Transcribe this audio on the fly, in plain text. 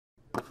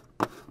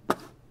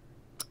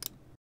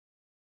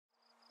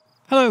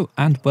Hello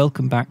and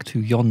welcome back to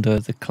Yonder,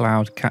 the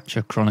Cloud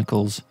Catcher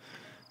Chronicles.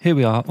 Here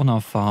we are on our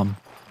farm.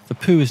 The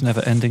poo is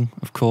never ending,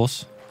 of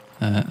course,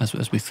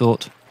 as we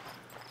thought.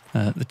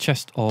 The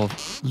chest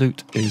of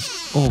loot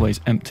is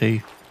always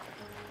empty.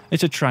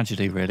 It's a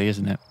tragedy really,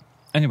 isn't it?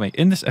 Anyway,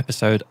 in this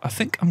episode, I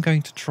think I'm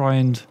going to try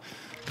and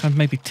kind of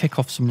maybe tick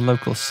off some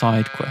local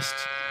side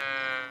quests.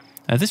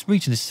 This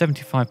region is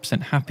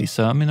 75% happy,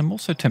 so I mean, I'm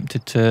also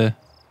tempted to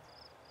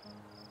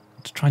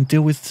try and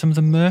deal with some of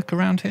the murk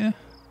around here.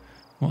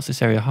 What's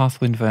this area?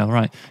 Hearthwind Vale,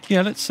 right.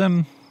 Yeah, let's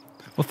well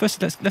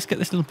first let's get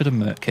this little bit of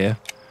murk here.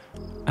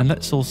 And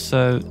let's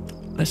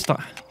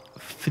start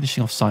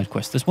finishing off side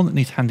quests. There's one that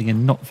needs handing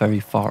in not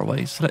very far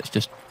away, so let's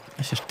just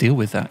deal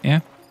with that, yeah?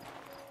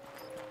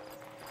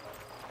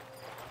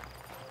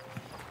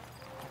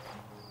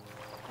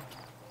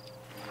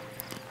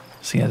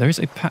 So yeah, there is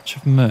a patch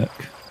of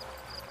murk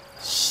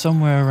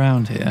somewhere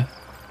around here.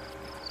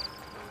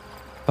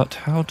 But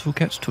how to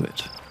get to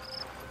it?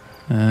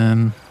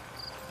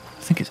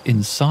 I think it's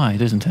inside,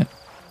 isn't it?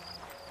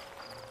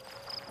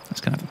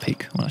 Let's go and have a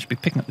peek. Well, I should be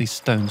picking up these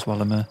stones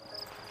while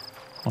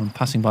I'm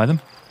passing by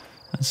them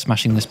and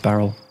smashing this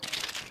barrel.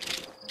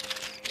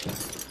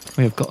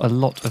 We have got a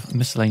lot of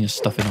miscellaneous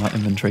stuff in our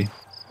inventory.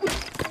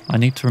 I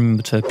need to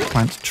remember to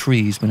plant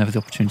trees whenever the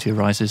opportunity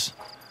arises.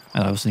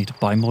 And I also need to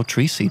buy more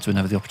tree seeds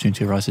whenever the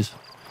opportunity arises.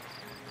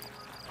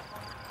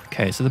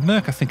 Okay, so the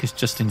murk I think is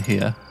just in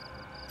here.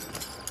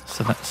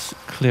 So let's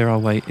clear our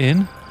way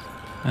in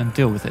and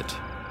deal with it.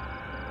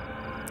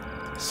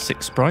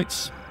 6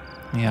 sprites.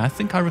 Yeah, I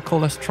think I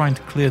recall us trying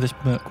to clear this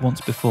murk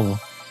once before,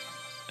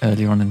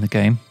 earlier on in the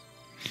game.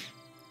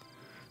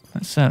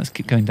 Let's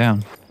keep going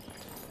down.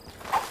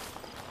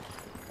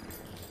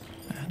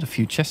 And a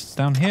few chests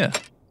down here.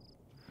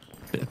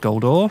 Bit of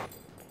gold ore.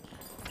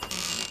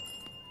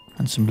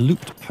 And some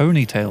looped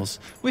ponytails.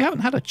 We haven't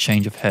had a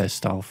change of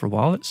hairstyle for a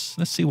while. Let's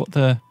see what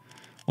the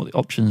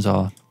options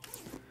are.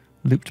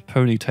 Looped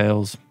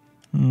ponytails.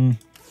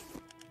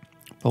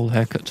 Bowl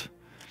haircut.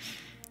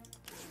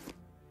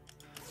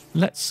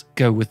 Let's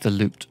go with the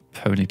looped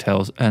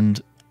ponytails, and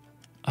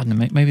I don't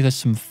know, maybe there's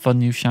some fun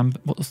new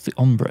shampoo. What was the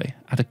ombre?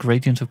 Add a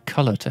gradient of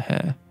colour to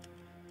hair.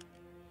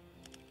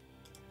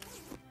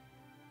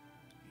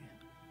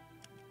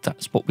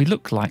 That's what we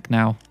look like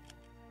now.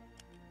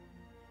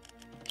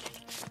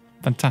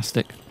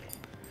 Fantastic.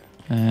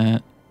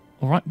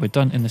 Alright, we're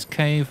done in this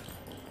cave.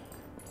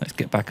 Let's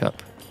get back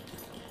up.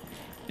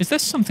 Is there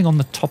something on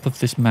the top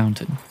of this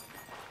mountain?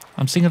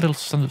 I'm seeing a little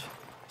sort of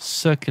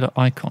circular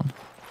icon.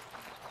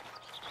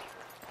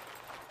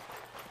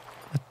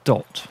 A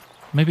dot.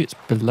 Maybe it's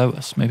below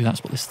us. Maybe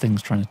that's what this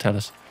thing's trying to tell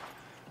us.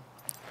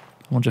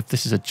 I wonder if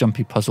this is a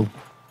jumpy puzzle.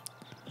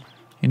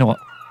 You know what?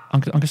 I'm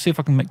going to see if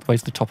I can make the way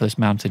to the top of this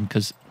mountain,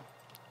 because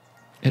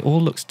it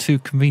all looks too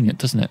convenient,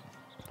 doesn't it?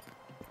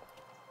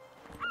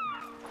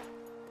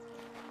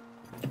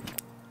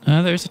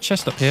 There is a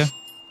chest up here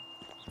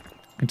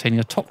containing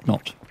a top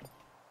knot.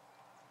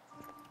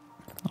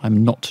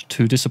 I'm not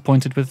too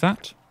disappointed with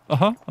that.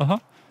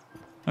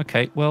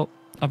 Okay, well,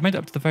 I've made it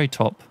up to the very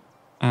top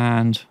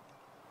and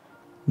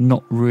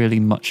not really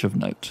much of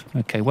note.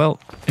 Okay, well,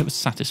 it was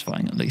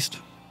satisfying at least.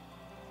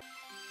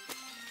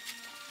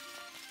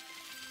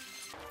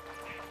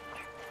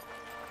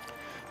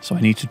 So I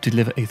need to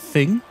deliver a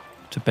thing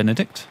to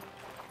Benedict.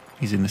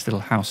 He's in this little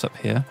house up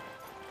here.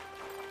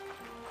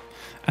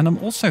 And I'm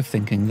also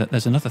thinking that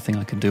there's another thing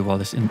I can do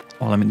while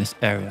I'm in this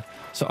area.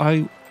 So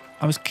I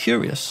was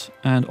curious,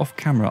 and off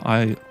camera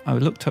I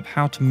looked up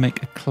how to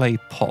make a clay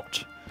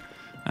pot.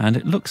 And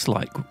it looks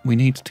like we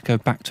need to go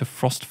back to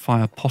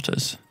Frostfire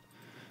Potters.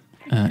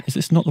 Is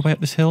this not the way up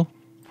this hill?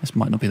 This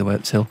might not be the way up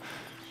this hill.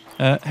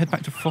 Head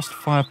back to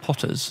Frostfire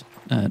Potters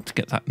to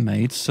get that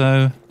made.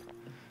 So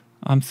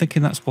I'm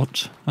thinking that's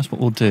what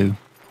we'll do.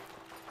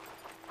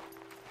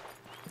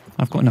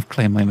 I've got enough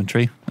clay in my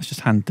inventory. Let's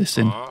just hand this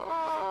in.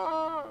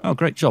 Oh,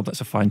 great job.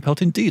 That's a fine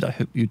pelt indeed. I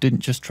hope you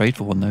didn't just trade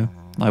for one, though.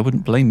 I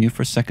wouldn't blame you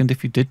for a second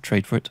if you did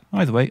trade for it.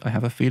 Either way, I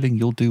have a feeling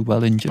you'll do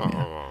well in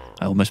Jamia.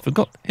 I almost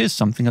forgot. Here's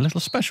something a little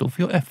special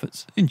for your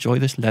efforts. Enjoy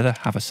this leather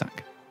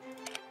haversack.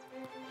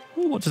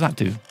 Ooh, what does that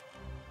do?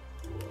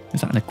 Is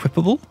that an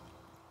equipable?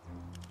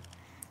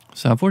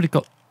 So I've already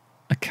got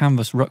a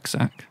canvas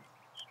rucksack,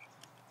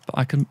 but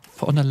I can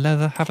put on a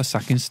leather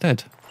haversack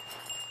instead.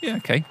 Yeah,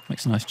 okay.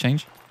 Makes a nice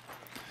change.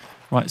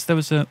 Right, so there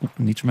was a...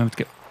 I need to remember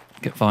to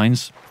get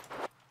vines.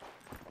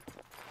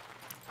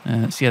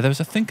 So yeah, there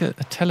was, I think, a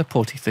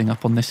teleporty thing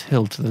up on this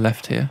hill to the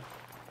left here.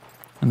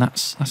 And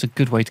that's a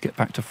good way to get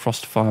back to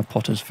Frostfire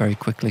Potters very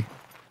quickly.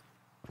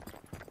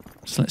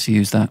 So let's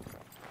use that.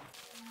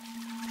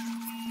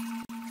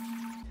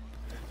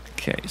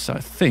 Okay, so I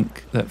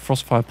think that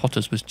Frostfire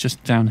Potters was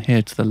just down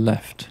here to the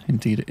left.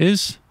 Indeed it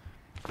is.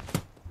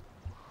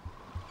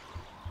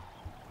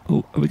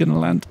 Oh, are we going to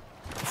land?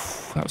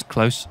 Oof, that was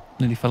close.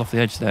 Nearly fell off the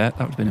edge there. That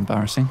would have been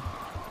embarrassing.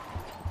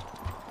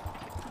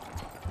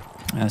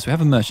 So we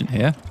have a merchant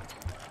here.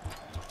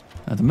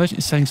 The merchant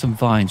is selling some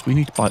vines. We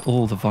need to buy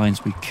all the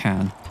vines we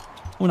can.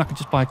 Or I can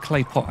just buy a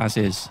clay pot as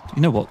is.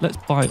 You know what? Let's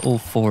buy all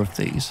 4 of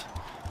these.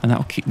 and that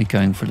will keep me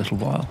going for a little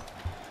while.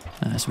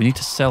 So we need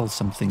to sell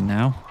something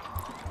now.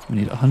 We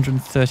need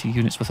 130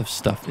 units worth of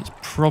stuff. It's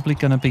probably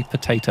going to be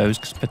potatoes,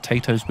 because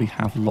potatoes we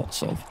have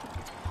lots of.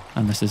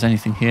 Unless there's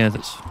anything here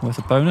that's worth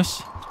a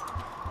bonus.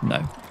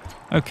 No.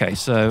 Okay,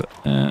 so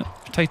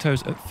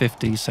potatoes at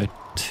 50, so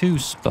 2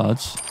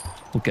 spuds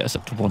will get us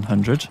up to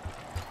 100.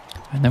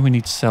 And then we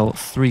need to sell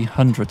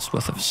 300's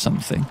worth of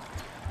something.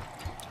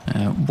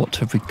 What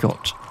have we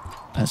got?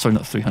 Sorry,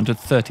 not 300,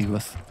 30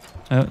 worth.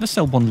 Let's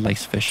sell 1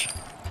 lacefish.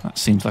 That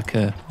seems like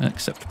an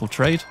acceptable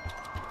trade.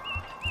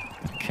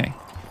 Okay,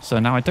 so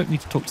now I don't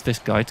need to talk to this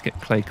guy to get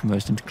clay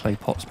converted into clay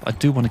pots, but I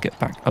do want to get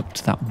back up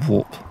to that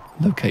warp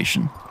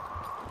location.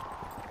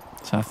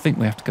 So I think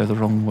we have to go the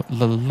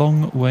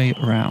long way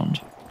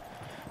around.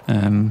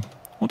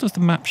 What does the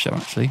map show,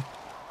 actually?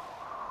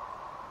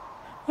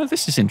 Well,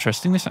 this is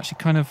interesting. This actually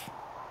kind of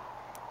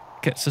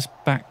gets us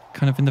back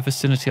kind of in the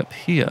vicinity up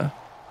here.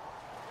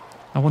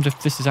 I wonder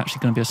if this is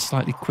actually going to be a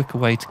slightly quicker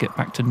way to get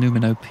back to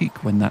Numino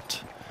Peak when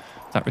that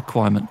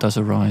requirement does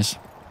arise.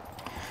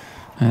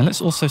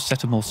 Let's also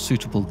set a more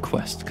suitable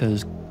quest,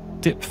 because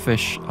dip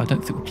fish I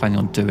don't think we're planning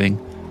on doing.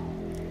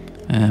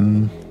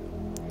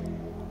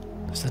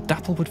 There's the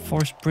Dapplewood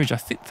Forest Bridge. I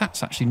think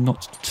that's actually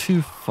not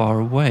too far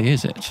away,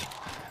 is it?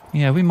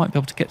 Yeah, we might be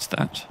able to get to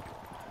that.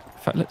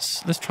 In fact,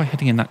 let's try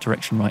heading in that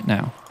direction right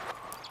now.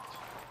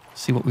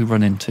 See what we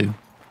run into.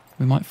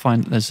 We might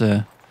find that there's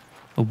a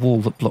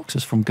wall that blocks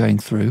us from going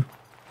through.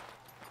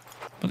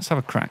 But let's have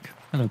a crack.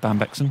 Hello,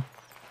 Bambexon.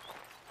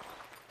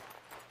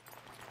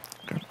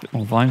 Grab a bit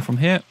more vine from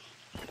here.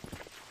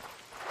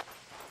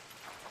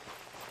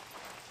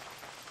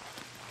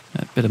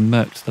 A bit of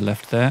murk to the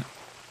left there.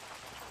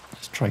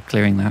 Let's try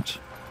clearing that.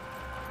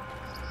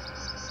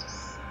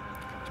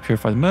 Let's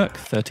purify the murk.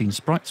 13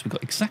 sprites. We've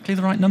got exactly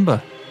the right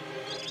number.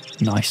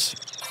 Nice.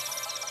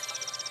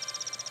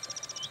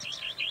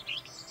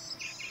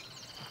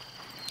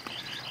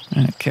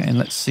 Okay, and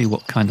let's see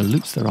what kind of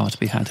loots there are to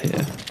be had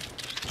here.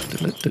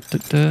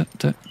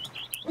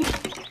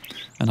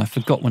 And I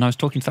forgot when I was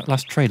talking to that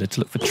last trader to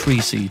look for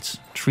tree seeds.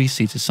 Tree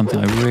seeds is something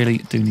I really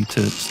do need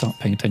to start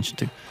paying attention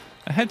to.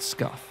 A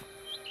headscarf.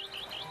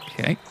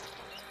 Okay.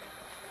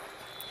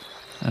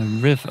 A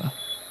river.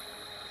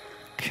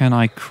 Can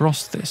I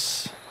cross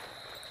this?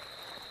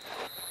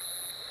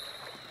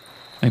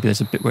 Maybe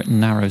there's a bit where it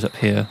narrows up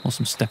here, or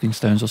some stepping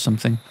stones or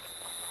something.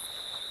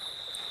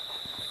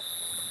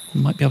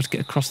 Might be able to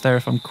get across there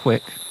if I'm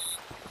quick.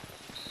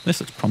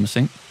 This looks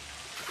promising.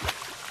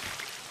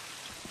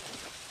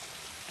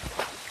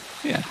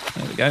 Yeah,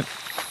 there we go.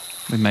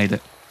 We made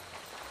it.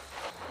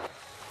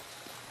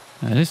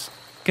 It is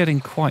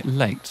getting quite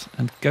late,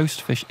 and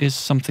ghostfish is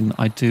something that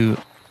I do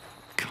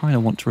kind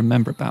of want to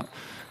remember about.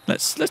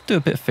 Let's do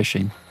a bit of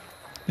fishing.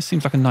 This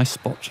seems like a nice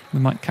spot. We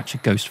might catch a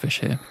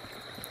ghostfish here.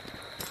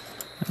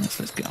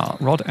 Let's get our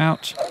rod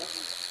out.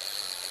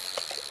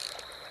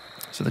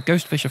 So the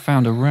ghostfish are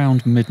found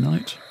around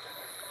midnight.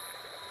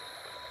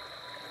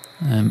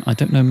 I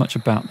don't know much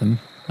about them.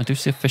 I do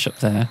see a fish up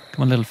there.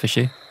 Come on, little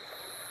fishy.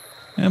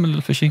 Yeah, I'm a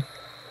little fishy.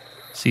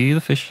 See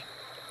the fish.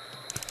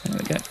 There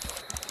we go.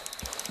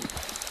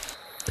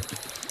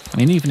 I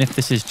mean, even if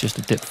this is just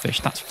a dip fish,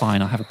 that's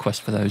fine. I have a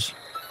quest for those.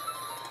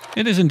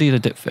 It is indeed a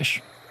dip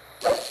fish.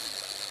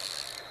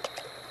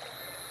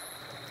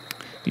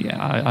 Yeah,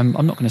 I'm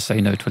not going to say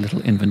no to a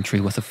little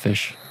inventory worth of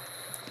fish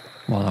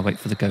while I wait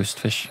for the ghost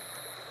fish.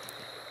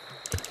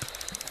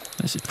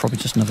 This is probably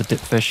just another dip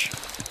fish.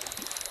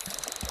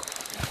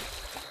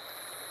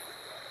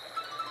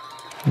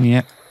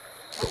 Yeah.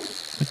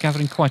 We're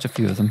gathering quite a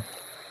few of them.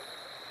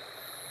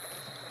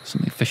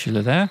 Something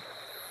fishular there.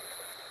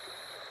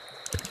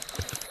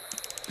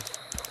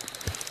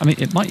 I mean,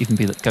 it might even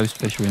be that ghost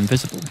fish are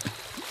invisible,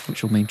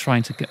 which will mean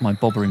trying to get my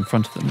bobber in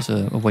front of them is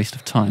a waste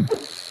of time.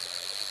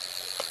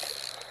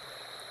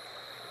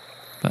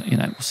 But, you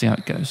know, we'll see how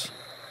it goes.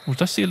 Well,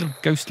 did I see a little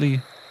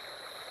ghostly...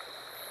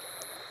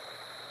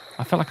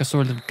 I felt like I saw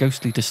a little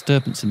ghostly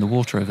disturbance in the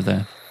water over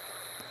there.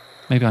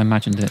 Maybe I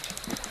imagined it.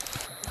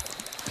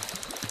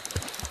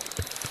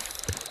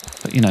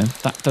 But, you know,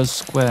 that does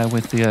square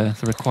with the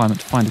requirement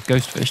to find a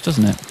ghost fish,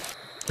 doesn't it?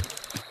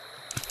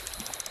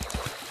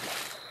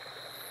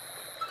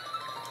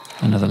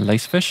 Another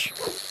lacefish.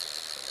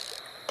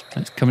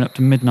 It's coming up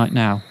to midnight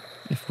now.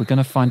 If we're going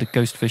to find a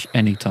ghost fish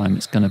anytime,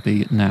 it's going to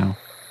be now.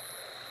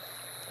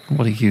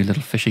 What are you,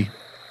 little fishy?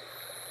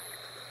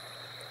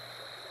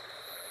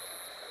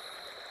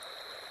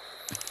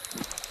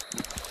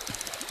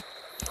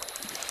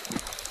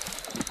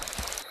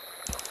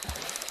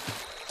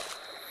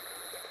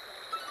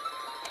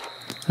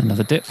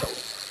 Another dip.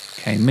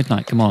 Okay,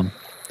 midnight, come on.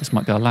 This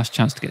might be our last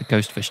chance to get a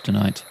ghost fish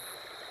tonight.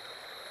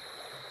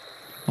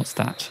 What's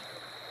that?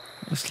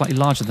 It's slightly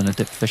larger than a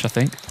dip fish, I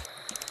think.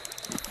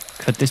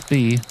 Could this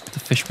be the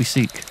fish we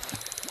seek?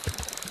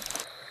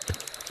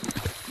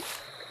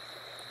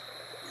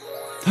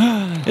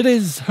 It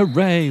is!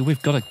 Hooray!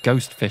 We've got a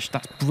ghost fish.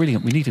 That's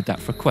brilliant. We needed that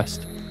for a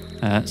quest.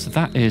 So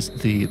that is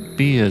the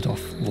beard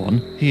off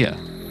one here.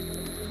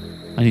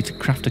 I need to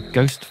craft a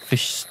ghost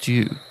fish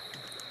stew.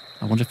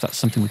 I wonder if that's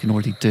something we can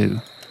already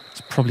do.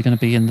 It's probably going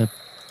to be in the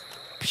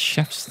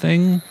chef's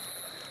thing.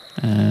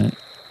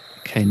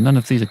 Okay, none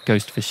of these are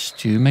ghostfish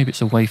stew. Maybe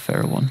it's a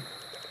wayfarer one.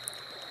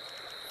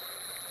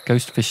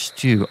 Ghostfish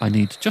stew, I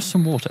need just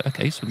some water.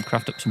 Okay, so we can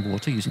craft up some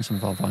water using some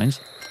of our vines.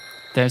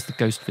 There's the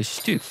ghostfish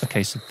stew.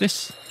 Okay, so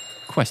this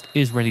quest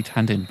is ready to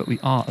hand in, but we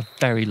are a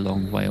very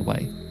long way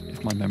away,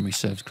 if my memory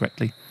serves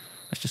correctly.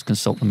 Let's just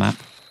consult the map.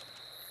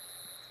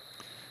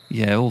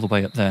 Yeah, all the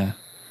way up there.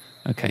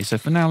 Okay, so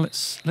for now,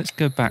 let's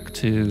go back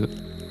to...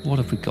 What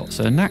have we got?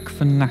 So a knack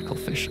for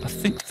knacklefish. I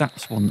think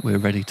that's one that we're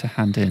ready to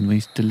hand in.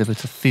 We deliver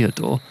to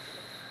Theodore.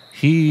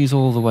 He's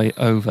all the way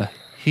over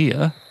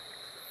here.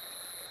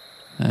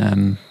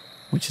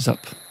 Which is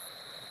up...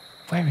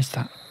 Where is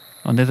that?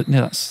 Oh, near that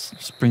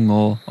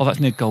Springmore. Oh, that's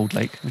near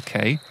Goldlake.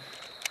 Okay.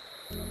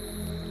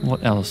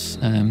 What else?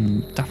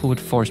 Dapplewood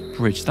Forest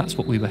Bridge. That's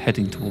what we were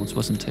heading towards,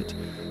 wasn't it?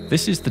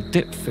 This is the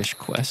dipfish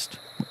quest.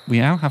 We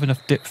now have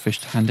enough dipfish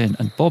to hand in,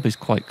 and Bob is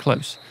quite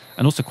close.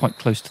 And also quite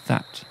close to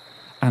that.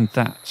 And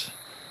that.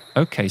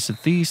 Okay, so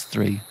these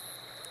three...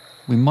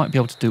 We might be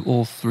able to do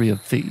all three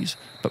of these,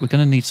 but we're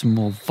going to need some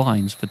more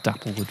vines for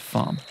Dapplewood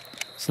Farm.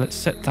 So let's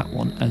set that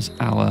one as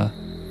our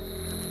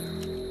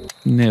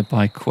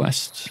nearby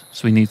quest.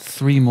 So we need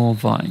 3 more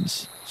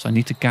vines. So I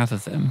need to gather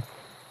them,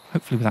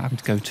 hopefully without having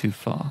to go too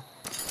far.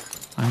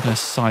 I'm going to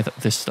scythe up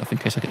this stuff in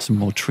case I get some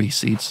more tree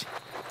seeds.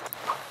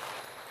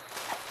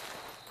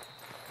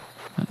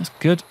 That's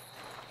good.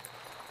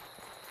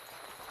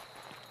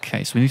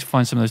 Okay, so we need to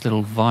find some of those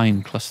little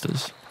vine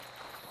clusters.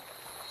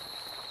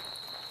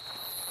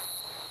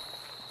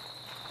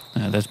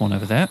 There's one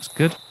over there, that's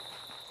good.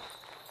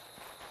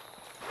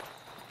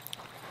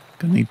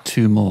 Gonna need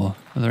 2 more.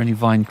 Are there any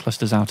vine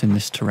clusters out in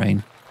this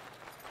terrain?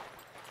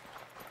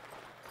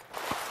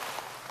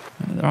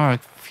 There are a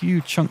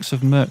few chunks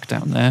of murk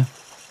down there.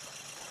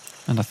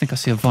 And I think I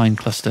see a vine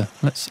cluster.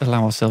 Let's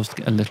allow ourselves to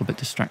get a little bit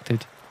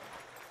distracted.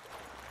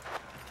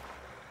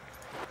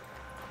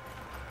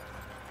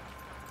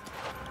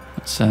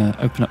 Let's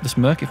open up this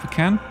murk if we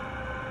can.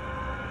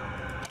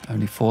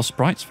 Only 4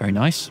 sprites, very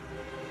nice.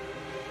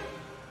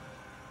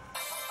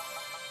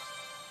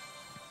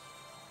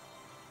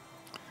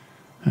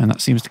 And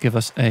that seems to give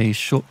us a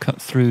shortcut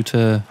through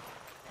to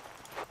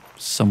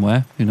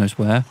somewhere. Who knows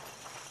where.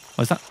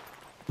 Oh, is that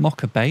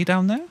Mocha Bay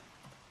down there?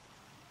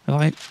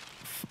 Have I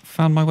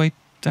found my way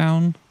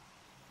down?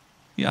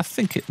 Yeah, I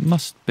think it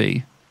must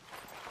be.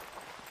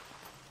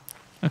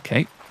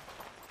 Okay.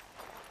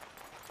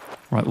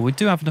 Right, well, we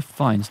do have enough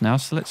vines now,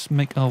 so let's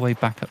make our way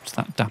back up to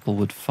that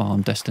Dapplewood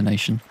Farm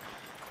destination.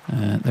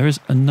 There is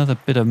another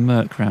bit of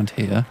murk around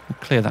here. We'll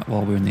clear that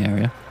while we're in the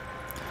area.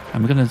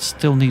 And we're going to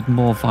still need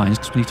more vines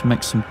because we need to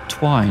make some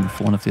twine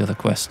for one of the other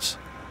quests.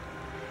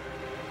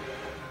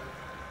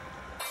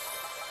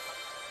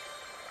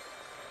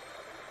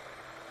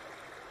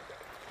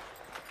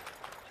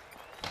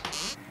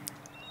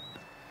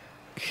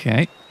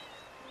 Okay.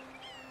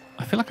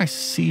 I feel like I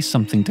see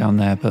something down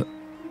there, but...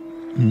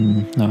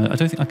 no, I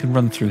don't think I can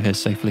run through here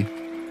safely.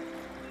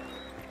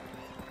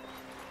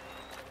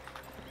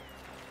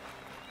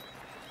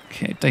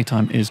 Okay,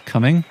 daytime is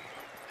coming.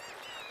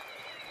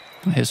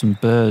 I hear some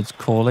birds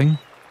calling.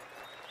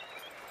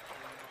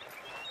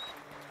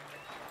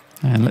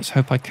 And let's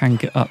hope I can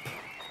get up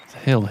the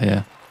hill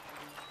here.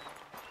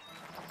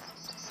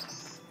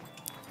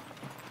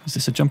 Is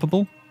this a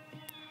jumpable?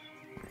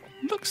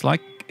 Looks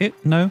like it.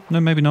 No,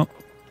 maybe not.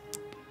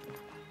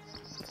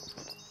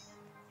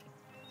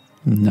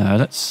 No,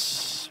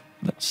 let's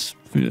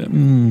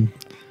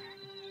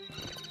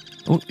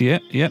oh,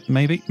 yeah,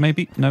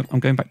 maybe. No,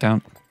 I'm going back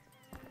down.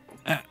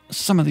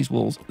 Some of these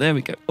walls. There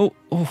we go.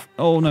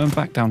 Oh no, and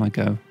back down I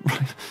go.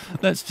 Right,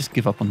 let's just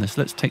give up on this.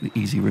 Let's take the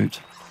easy route.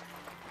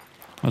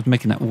 I was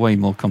making that way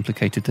more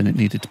complicated than it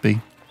needed to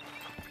be.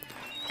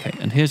 Okay,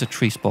 and here's a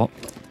tree spot.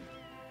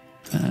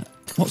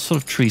 What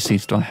sort of tree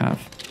seeds do I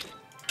have?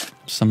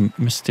 Some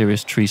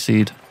mysterious tree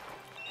seed.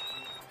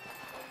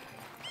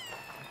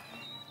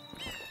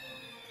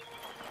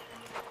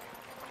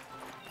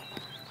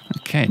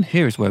 Okay, and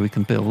here is where we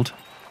can build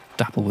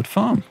Dapplewood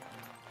Farm.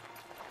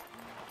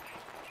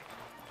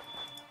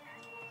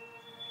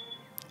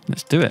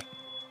 Let's do it.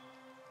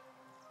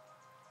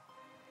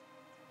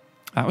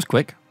 That was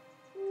quick.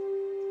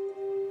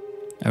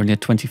 Only a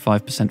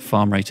 25%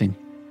 farm rating.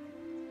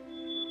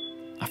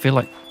 I feel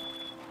like...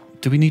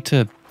 Do we need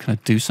to kind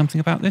of do something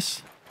about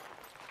this?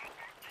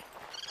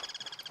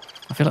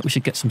 I feel like we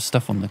should get some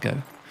stuff on the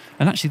go.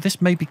 And actually,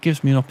 this maybe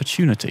gives me an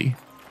opportunity.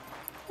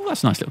 Oh,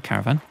 that's a nice little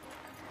caravan.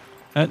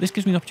 This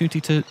gives me an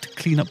opportunity to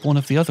clean up one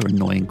of the other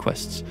annoying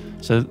quests.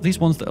 So these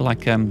ones that are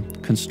like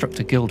Construct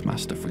a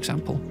Guildmaster, for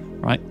example,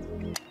 right?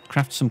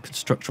 Craft some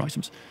constructor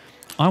items.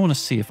 I want to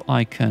see if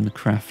I can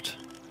craft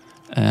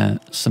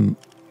some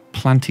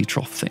planty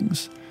trough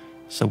things.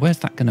 So where's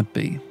that going to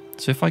be?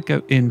 So if I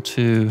go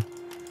into...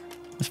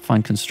 Let's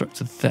find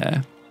constructor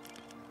there.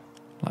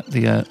 Like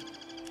the...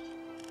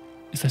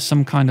 is there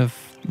some kind of...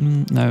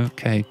 no,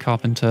 okay,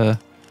 carpenter,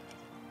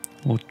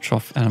 water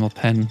trough, animal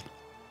pen.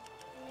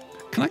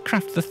 Can I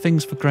craft the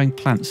things for growing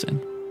plants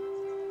in?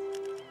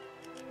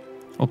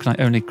 Or can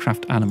I only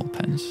craft animal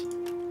pens?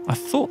 I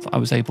thought that I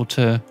was able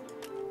to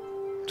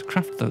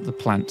craft the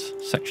plant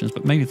sections,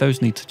 but maybe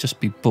those need to just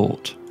be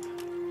bought.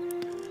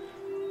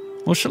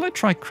 Well, shall I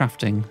try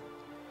crafting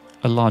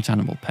a large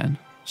animal pen?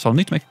 So I'll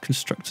need to make a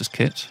constructor's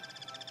kit,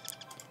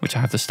 which I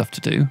have the stuff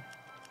to do.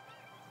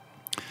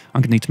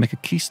 I'm going to need to make a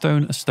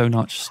keystone, a stone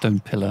arch, a stone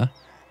pillar.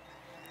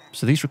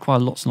 So these require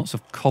lots and lots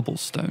of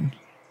cobblestone.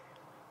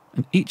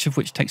 And each of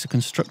which takes a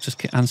constructor's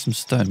kit and some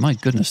stone. My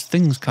goodness,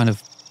 things kind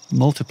of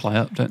multiply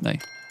up, don't they?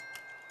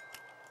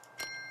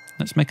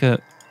 Let's make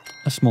a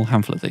small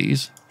handful of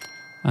these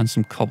and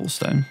some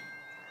cobblestone.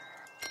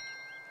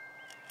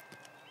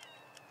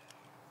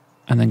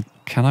 And then,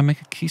 can I make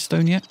a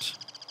keystone yet?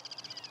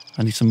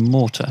 I need some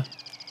mortar.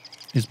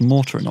 Is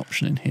mortar an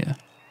option in here?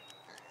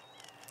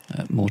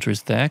 Mortar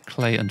is there,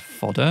 clay and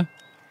fodder.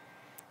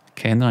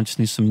 Okay, and then I just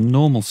need some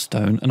normal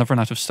stone, and I've run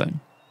out of stone.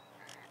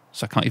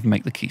 So I can't even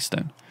make the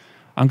keystone.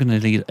 I'm going to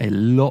need a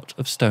lot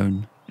of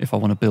stone if I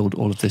want to build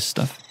all of this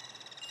stuff.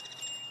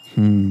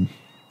 And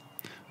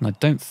I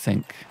don't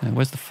think...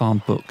 where's the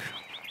farm book?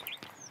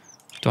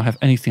 Do I have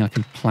anything I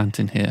can plant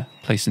in here?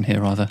 Place in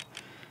here, rather.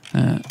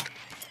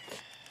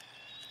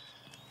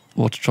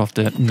 Water trough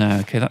dirt. No,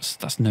 okay,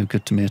 that's no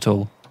good to me at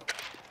all.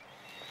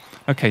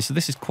 Okay, so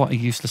this is quite a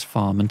useless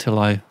farm until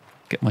I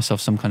get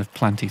myself some kind of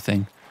planty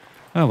thing.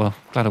 Oh well,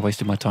 glad I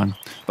wasted my time.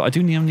 But I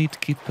do now need to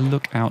keep a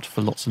lookout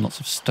for lots and lots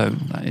of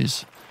stone. That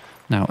is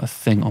now a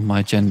thing on my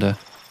agenda.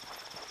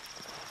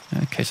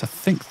 Okay, so I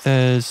think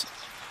there's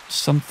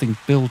something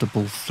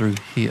buildable through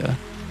here.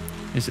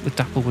 Is it the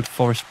Dapplewood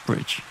Forest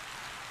Bridge?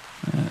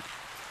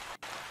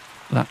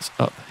 That's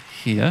up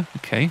here.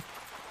 Okay.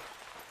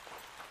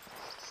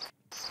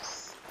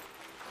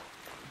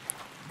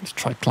 Let's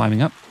try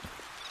climbing up.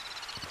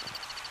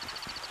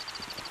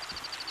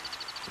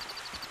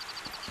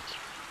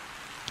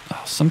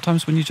 Oh,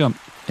 sometimes when you jump,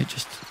 it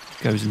just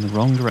goes in the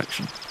wrong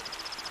direction.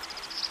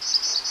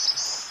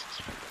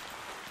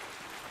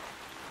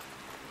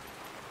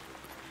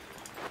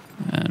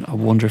 And I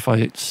wonder if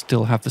I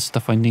still have the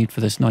stuff I need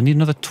for this. No, I need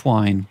another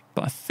twine,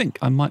 but I think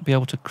I might be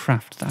able to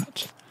craft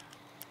that.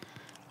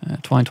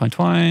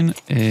 Twine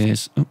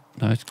is... Oh,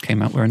 no, it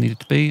came out where I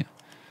needed to be.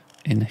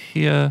 In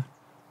here...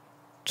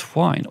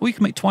 Twine. Oh, you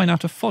can make twine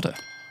out of fodder.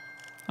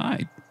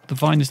 Aye, the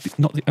vine is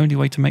not the only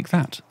way to make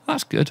that.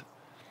 That's good.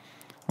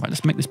 Right,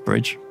 let's make this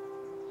bridge.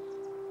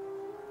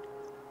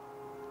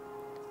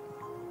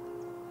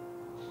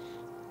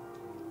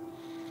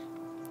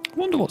 I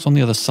wonder what's on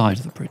the other side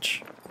of the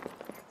bridge.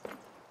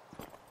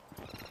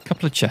 A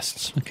couple of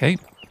chests, okay.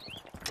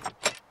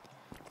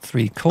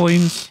 3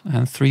 coins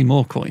and 3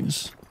 more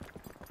coins.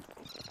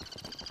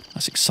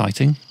 That's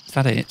exciting. Is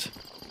that it?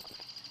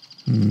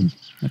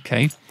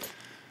 Okay.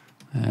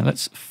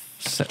 Let's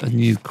set a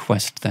new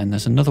quest then.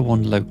 There's another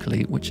one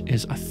locally, which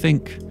is, I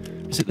think,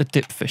 is it the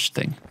dipfish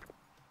thing?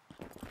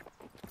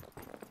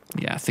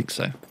 Yeah, I think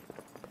so.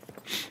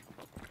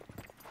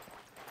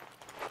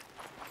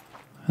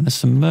 And there's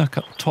some murk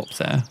up top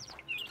there,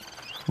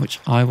 which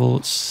I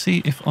will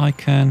see if I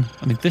can...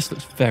 I mean, this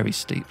looks very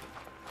steep.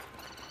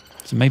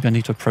 So maybe I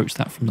need to approach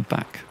that from the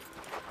back.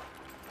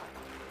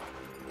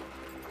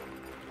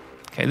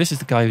 Okay, this is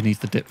the guy who needs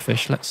the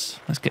dipfish. Let's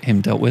get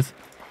him dealt with.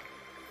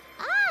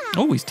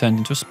 Oh, he's turned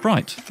into a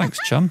sprite. Thanks,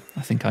 chum.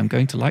 I think I'm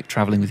going to like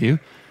travelling with you.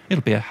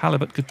 It'll be a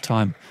halibut good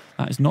time.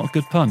 That is not a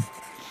good pun.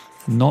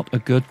 Not a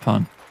good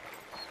pun.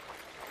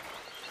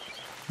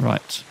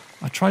 Right.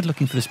 I tried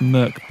looking for this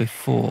murk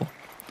before.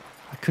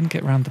 I couldn't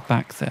get around the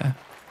back there.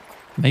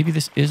 Maybe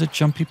this is a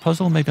jumpy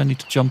puzzle. Maybe I need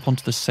to jump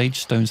onto the sage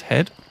stone's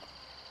head.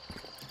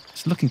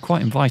 It's looking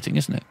quite inviting,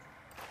 isn't it?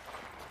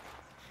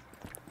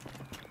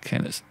 Okay,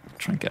 let's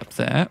try and get up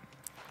there.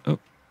 Oh.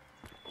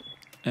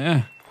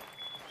 Yeah.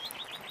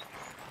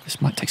 This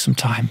might take some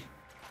time.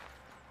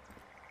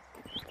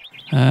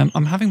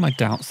 I'm having my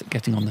doubts that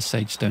getting on the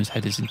sage stone's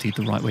head is indeed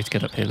the right way to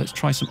get up here. Let's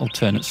try some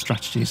alternate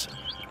strategies.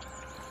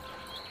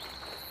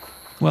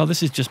 Well,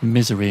 this is just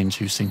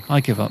misery-inducing.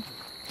 I give up.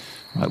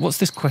 Right, what's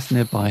this quest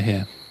nearby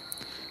here?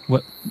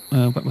 Wet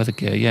weather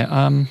gear.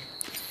 Yeah.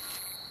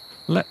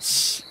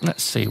 Let's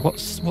see.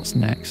 What's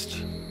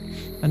next?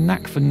 A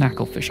knack for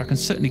knacklefish. I can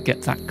certainly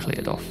get that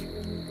cleared off.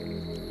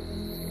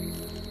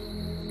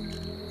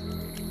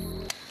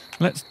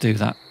 Let's do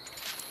that.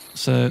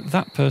 So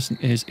that person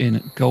is in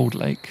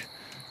Goldlake.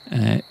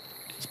 It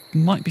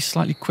might be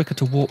slightly quicker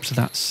to walk to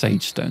that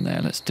sage stone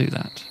there. Let's do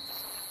that.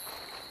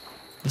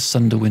 The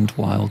Sunderwind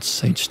Wild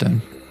Sage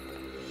Stone.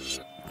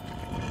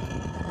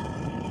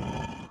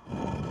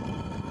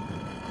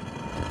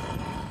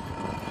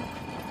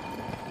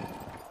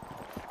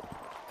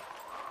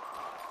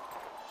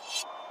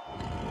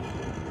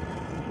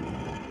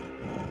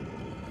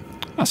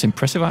 That's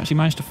impressive. I actually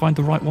managed to find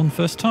the right one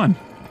first time.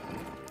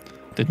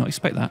 Did not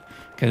expect that.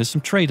 Okay, there's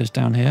some traders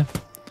down here.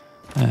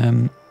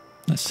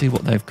 Let's see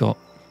what they've got.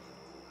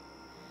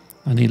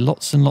 I need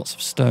lots and lots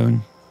of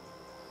stone.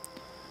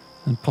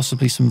 And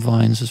possibly some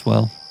vines as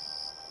well.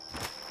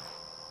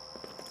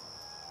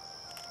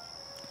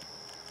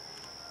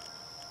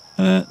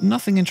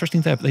 nothing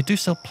interesting there, but they do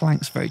sell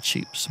planks very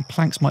cheap. Some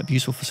planks might be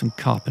useful for some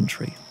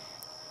carpentry.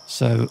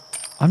 So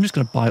I'm just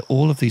going to buy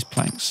all of these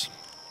planks.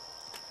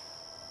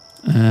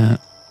 And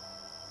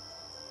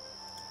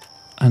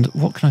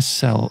what can I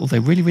sell? Oh, they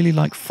really, really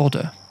like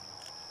fodder.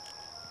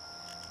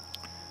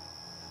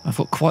 I've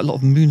got quite a lot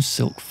of moon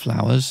silk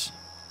flowers.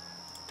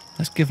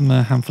 Let's give them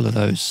a handful of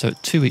those. So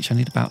at 2 each, I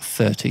need about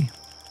 30.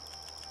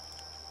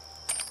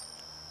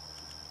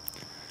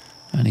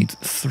 I need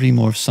 3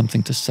 more of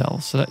something to sell.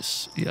 So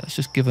let's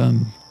just give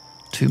them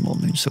 2 more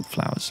moon silk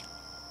flowers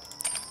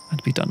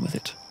and be done with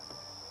it.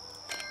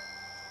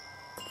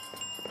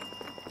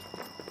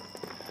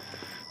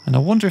 And I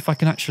wonder if I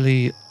can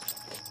actually...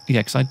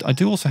 Yeah, because I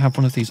do also have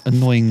one of these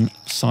annoying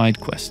side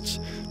quests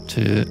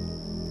to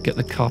get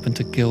the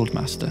Carpenter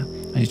Guildmaster.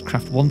 I need to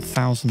craft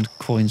 1,000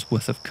 coins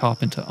worth of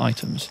Carpenter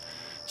items.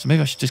 So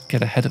maybe I should just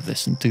get ahead of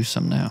this and do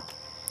some now.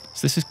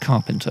 So this is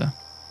Carpenter.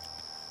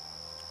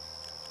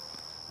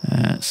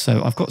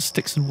 So I've got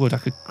sticks and wood. I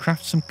could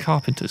craft some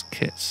Carpenter's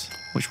kits,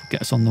 which will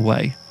get us on the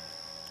way.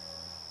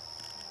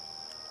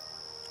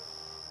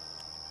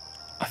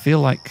 I feel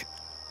like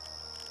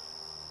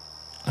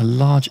a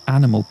large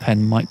animal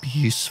pen might be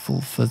useful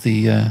for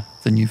the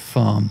new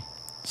farm.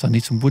 So I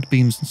need some wood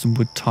beams and some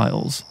wood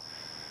tiles.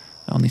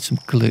 I'll need some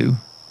glue.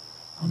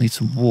 I'll need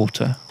some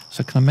water.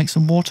 So can I make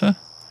some water?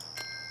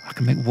 I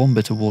can make 1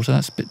 bit of water.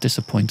 That's a bit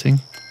disappointing.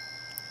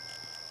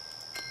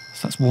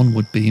 So that's 1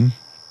 wood beam.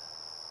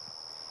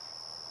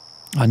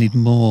 I need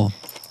more.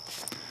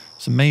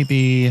 So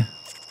maybe...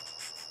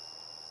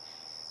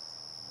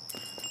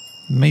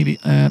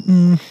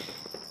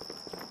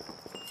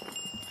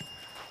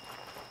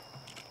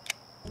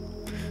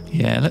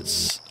 yeah,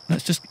 let's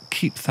just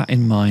keep that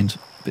in mind.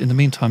 But in the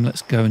meantime,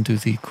 let's go and do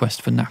the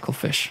quest for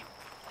knacklefish.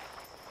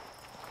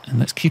 And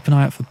let's keep an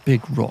eye out for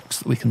big rocks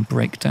that we can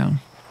break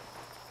down.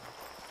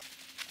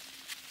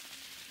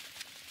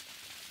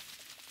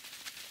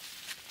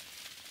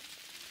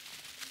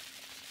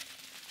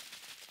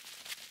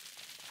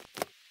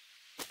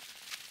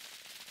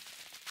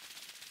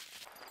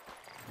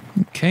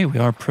 Okay, we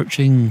are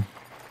approaching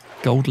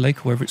Goldlake,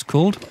 whatever it's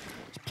called.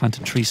 Let's plant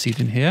a tree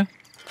seed in here.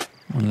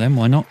 One of them,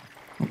 why not?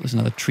 Oh, there's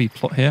another tree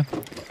plot here.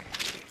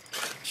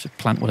 Should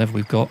plant whatever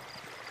we've got.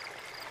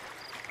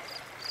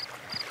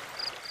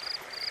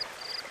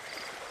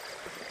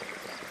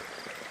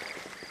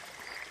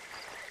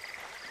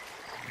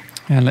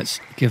 And let's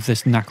give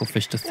this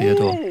knacklefish to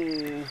Theodore.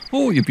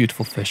 Oh, you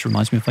beautiful fish.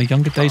 Reminds me of my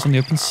younger days on the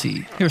open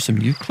sea. Here are some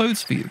new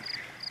clothes for you.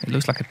 It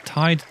looks like a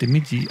tied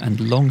dimidji and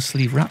long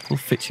sleeve wrap will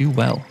fit you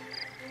well.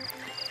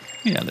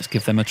 Yeah, let's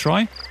give them a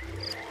try.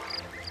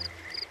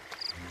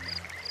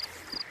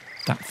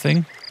 That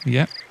thing,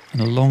 yeah,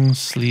 and a long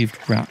sleeved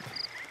wrap.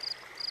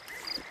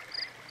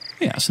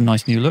 Yeah, it's a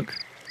nice new look.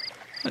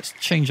 Let's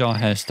change our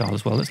hairstyle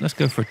as well. Let's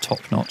go for a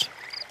top knot.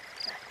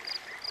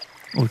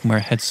 Or we can wear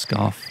a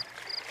headscarf.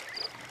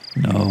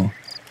 No,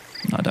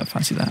 I don't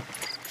fancy that.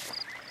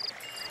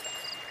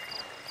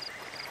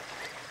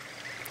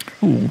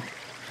 Ooh,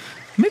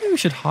 maybe we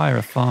should hire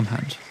a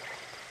farmhand.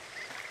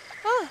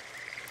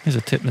 Here's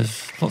a tip.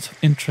 There's lots of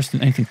interest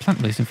in anything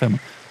plant-based in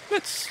Fairmont.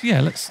 Let's see.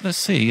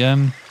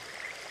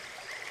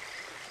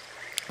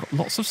 Got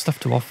lots of stuff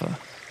to offer.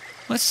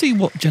 Let's see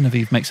what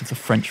Genevieve makes of the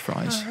French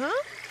fries.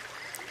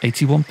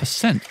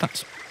 81%.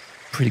 That's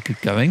pretty good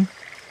going.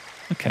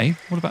 Okay,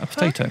 what about a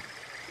potato?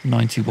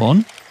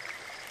 91.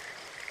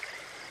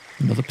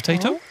 Another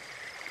potato.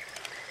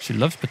 She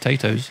loves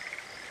potatoes.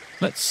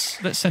 Let's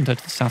send her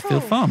to the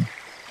Southfield farm.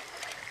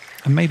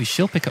 And maybe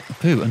she'll pick up the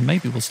poo, and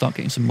maybe we'll start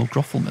getting some more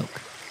groffle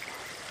milk.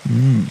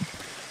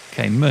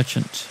 Okay,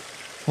 merchant.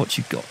 What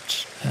you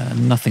got?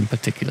 Nothing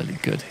particularly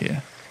good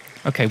here.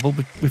 Okay, well,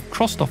 we've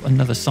crossed off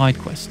another side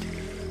quest.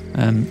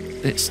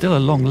 It's still a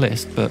long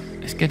list, but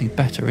it's getting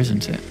better,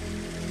 isn't it?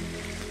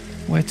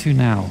 Where to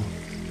now?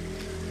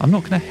 I'm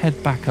not going to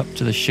head back up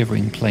to the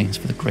Shivering Plains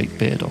for the Great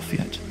Beard off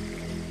yet.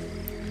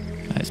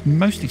 It's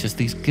mostly just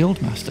these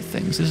Guildmaster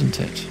things, isn't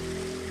it?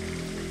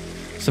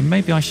 So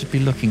maybe I should be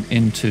looking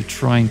into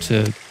trying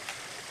to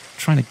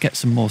get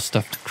some more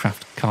stuff to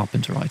craft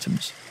carpenter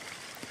items.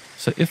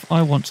 So if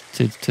I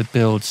wanted to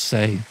build,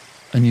 say,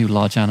 a new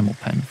large animal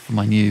pen for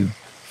my new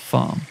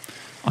farm,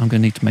 I'm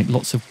going to need to make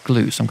lots of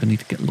glue, so I'm going to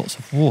need to get lots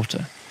of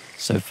water.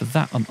 So for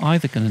that, I'm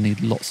either going to need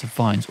lots of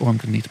vines or I'm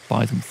going to need to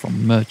buy them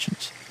from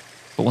merchants.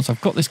 But once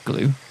I've got this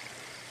glue,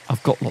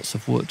 I've got lots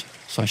of wood.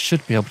 So I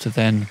should be able to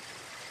then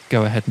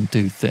go ahead and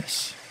do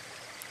this.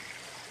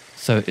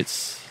 So it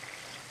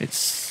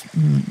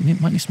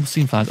might need some more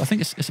seam flowers. I think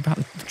it's about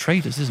the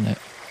traders, isn't it?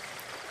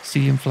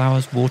 Seam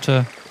flowers,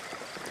 water,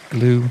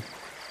 glue.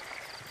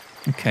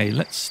 Okay,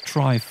 let's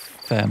try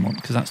Fairmont,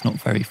 because that's not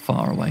very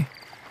far away.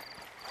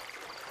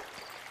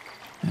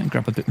 And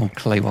grab a bit more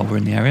clay while we're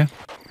in the area.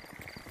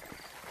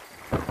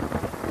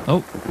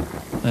 Oh,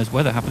 there's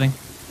weather happening.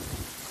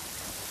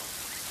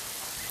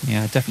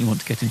 Yeah, I definitely want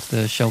to get into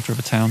the shelter of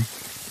a town.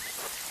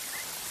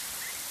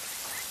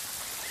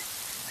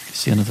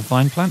 See another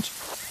vine plant.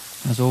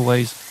 As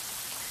always,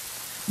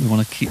 we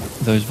want to keep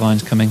those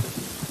vines coming.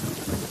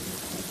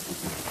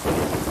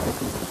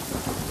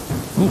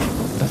 Ooh, I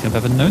don't think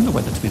I've ever known the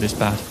weather to be this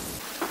bad.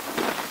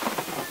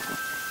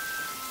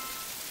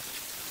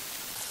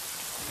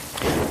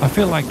 I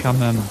feel like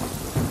I'm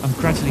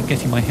gradually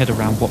getting my head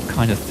around what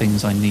kind of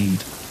things I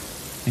need.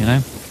 You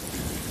know?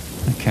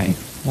 Okay,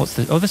 what's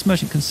this? Oh, this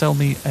merchant can sell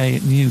me a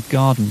new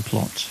garden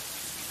plot.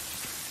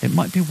 It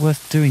might be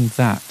worth doing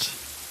that.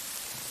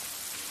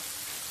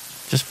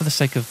 Just for the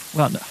sake of...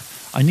 Well, no,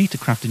 I need to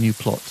craft a new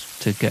plot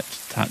to get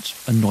that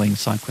annoying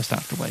side quest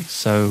out of the way.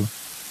 So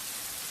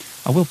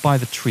I will buy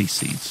the tree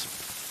seeds.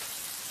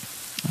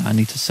 I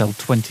need to sell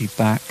 20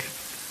 back.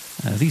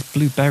 These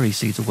blueberry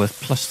seeds are worth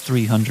plus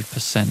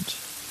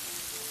 300%.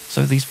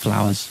 So these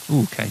flowers...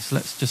 Ooh, okay, so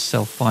let's just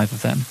sell 5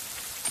 of them.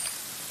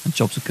 And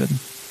jobs are good.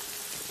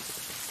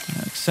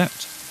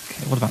 Accept.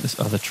 Okay, what about this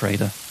other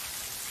trader?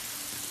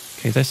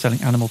 Okay, they're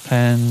selling animal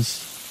pens,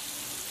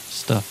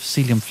 stuff.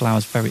 Celium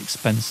flowers, very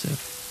expensive.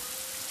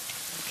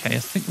 Okay, I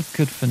think we're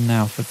good for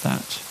now for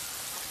that.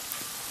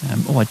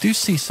 Oh, I do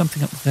see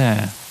something up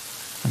there.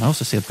 And I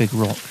also see a big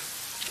rock.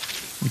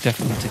 We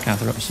definitely need to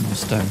gather up some more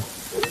stone.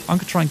 I'm going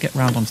to try and get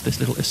round onto this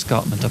little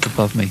escarpment up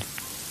above me.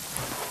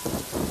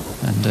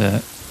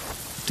 And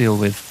deal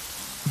with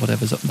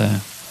whatever's up there.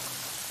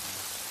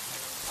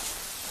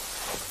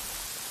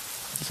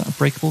 Is that a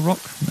breakable rock?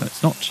 No,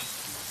 it's not.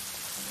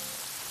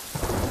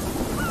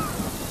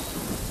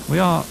 We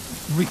are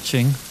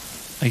reaching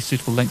a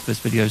suitable length for this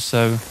video,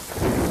 so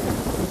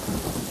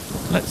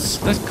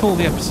let's call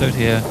the episode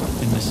here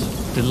in this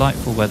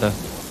delightful weather.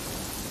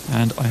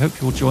 And I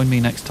hope you'll join me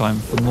next time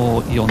for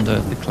more Yonder,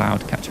 the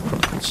Cloud Catcher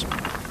Chronicles.